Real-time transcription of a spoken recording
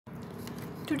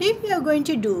Today we are going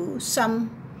to do some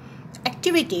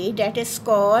activity that is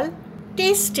called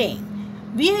tasting.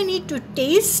 We need to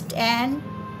taste and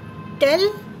tell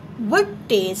what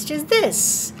taste is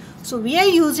this. So we are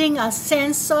using a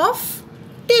sense of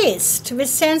taste. Which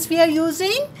sense we are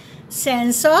using?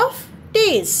 Sense of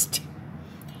taste.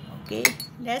 Okay,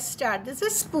 let's start. This is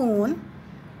a spoon.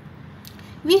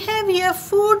 We have here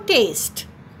 4 tastes.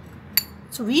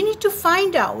 So we need to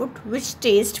find out which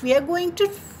taste we are going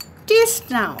to taste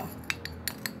now.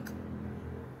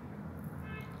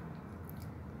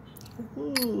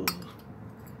 Ooh.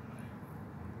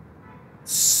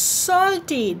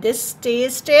 Salty. This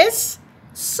taste is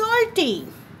salty.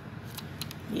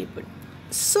 We put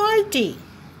salty.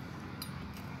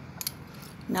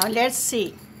 Now let's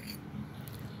see.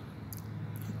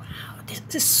 Wow, this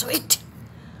is sweet.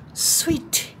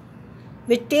 Sweet.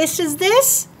 Which taste is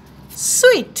this?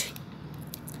 Sweet.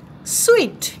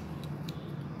 Sweet.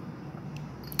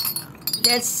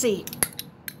 Let's see.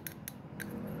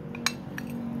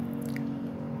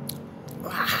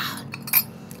 Wow.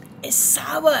 It's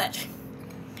sour.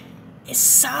 It's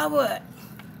sour.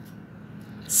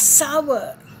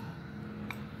 Sour.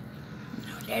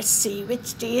 Now let's see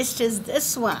which taste is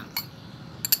this one.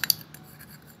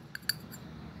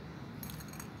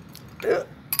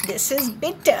 This is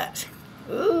bitter.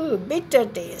 Ooh, bitter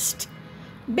taste.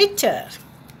 Bitter.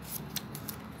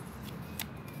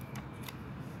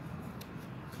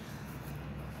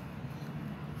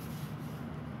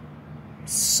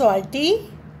 Salty,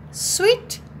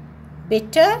 sweet,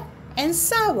 bitter and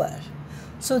sour.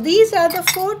 So these are the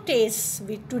 4 tastes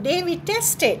today we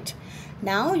tested.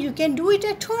 Now you can do it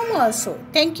at home also.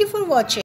 Thank you for watching.